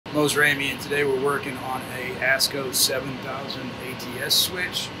Mose Ramieh, and today we're working on a ASCO 7000 ATS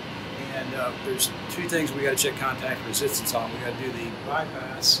switch. And there's two things we got to check contact resistance on. We got to do the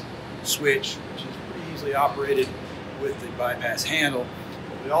bypass switch, which is pretty easily operated with the bypass handle.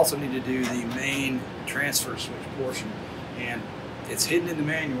 But we also need to do the main transfer switch portion. And it's hidden in the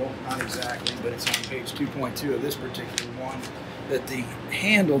manual, not exactly, but it's on page 2.2 of this particular one, that the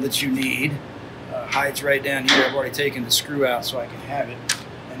handle that you need hides right down here. I've already taken the screw out so I can have it.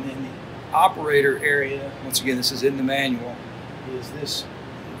 And then the operator area, once again, this is in the manual, is this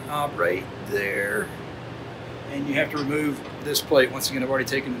knob right there. And you have to remove this plate. Once again, I've already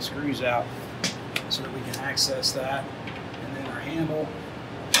taken the screws out so that we can access that. And then our handle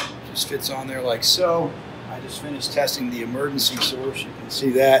just fits on there like so. I just finished testing the emergency source. You can see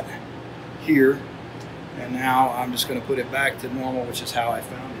that here. And now I'm just going to put it back to normal, which is how I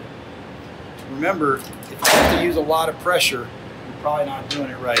found it. Remember, if you have to use a lot of pressure, you're probably not doing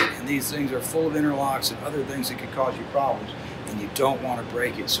it right. And these things are full of interlocks and other things that could cause you problems, and you don't want to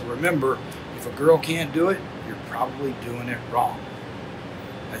break it. So remember, if a girl can't do it, you're probably doing it wrong.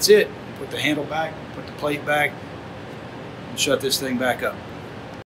 That's it. Put the handle back, put the plate back, and shut this thing back up.